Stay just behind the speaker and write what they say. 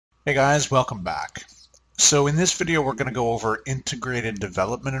Hey guys, welcome back. So in this video we're going to go over integrated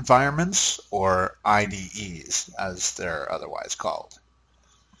development environments, or IDEs as they're otherwise called.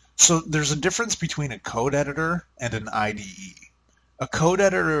 So there's a difference between a code editor and an IDE. A code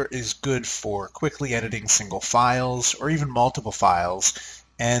editor is good for quickly editing single files or even multiple files,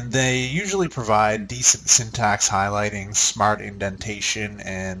 and they usually provide decent syntax highlighting, smart indentation,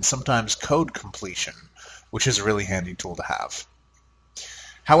 and sometimes code completion, which is a really handy tool to have.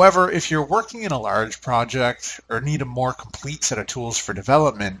 However, if you're working in a large project or need a more complete set of tools for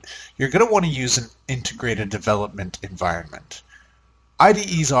development, you're going to want to use an integrated development environment.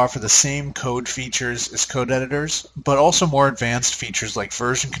 IDEs offer the same code features as code editors, but also more advanced features like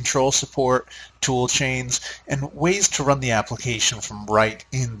version control support, tool chains, and ways to run the application from right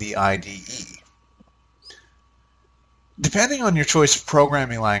in the IDE. Depending on your choice of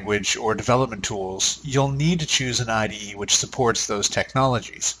programming language or development tools, you'll need to choose an IDE which supports those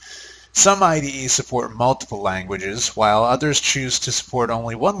technologies. Some IDEs support multiple languages, while others choose to support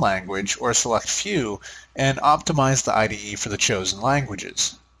only one language or a select few and optimize the IDE for the chosen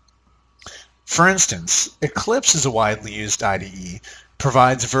languages. For instance, Eclipse is a widely used IDE,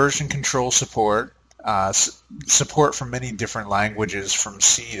 provides version control support, support for many different languages from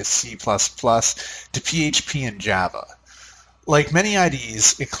C to C++ to PHP and Java. Like many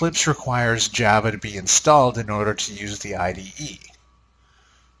IDEs, Eclipse requires Java to be installed in order to use the IDE.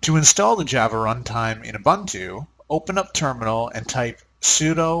 To install the Java runtime in Ubuntu, open up Terminal and type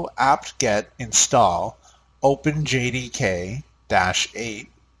sudo apt-get install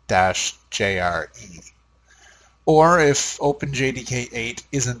openjdk-8-jre. Or if OpenJDK8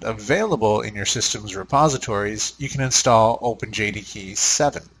 isn't available in your system's repositories, you can install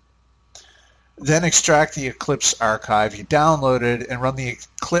OpenJDK7. Then extract the Eclipse archive you downloaded and run the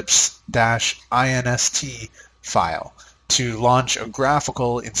eclipse-inst file to launch a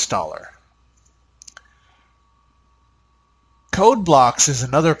graphical installer. CodeBlocks is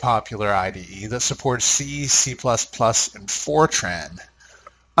another popular IDE that supports C, C++, and Fortran.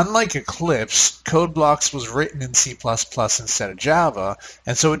 Unlike Eclipse, CodeBlocks was written in C++ instead of Java,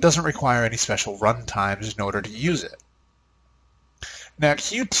 and so it doesn't require any special runtimes in order to use it. Now,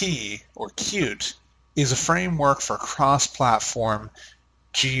 Qt, or Qt, is a framework for cross-platform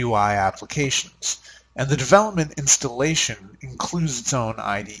GUI applications, and the development installation includes its own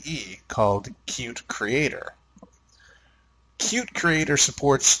IDE called Qt Creator. Qt Creator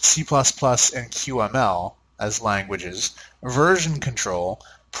supports C++ and QML as languages, version control,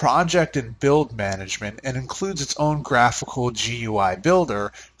 project and build management, and includes its own graphical GUI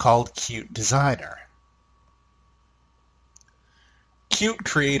builder called Qt Designer. Qt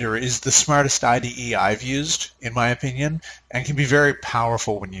Creator is the smartest IDE I've used, in my opinion, and can be very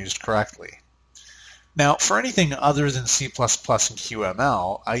powerful when used correctly. Now, for anything other than C++ and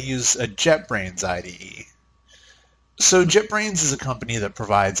QML, I use a JetBrains IDE. So JetBrains is a company that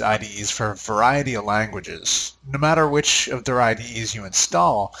provides IDEs for a variety of languages. No matter which of their IDEs you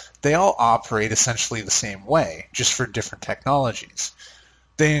install, they all operate essentially the same way, just for different technologies.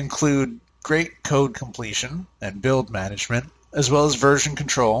 They include great code completion and build management, as well as version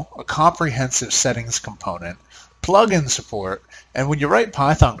control, a comprehensive settings component, plugin support, and when you write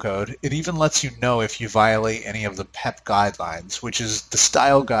Python code, it even lets you know if you violate any of the PEP guidelines, which is the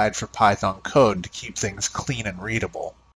style guide for Python code to keep things clean and readable.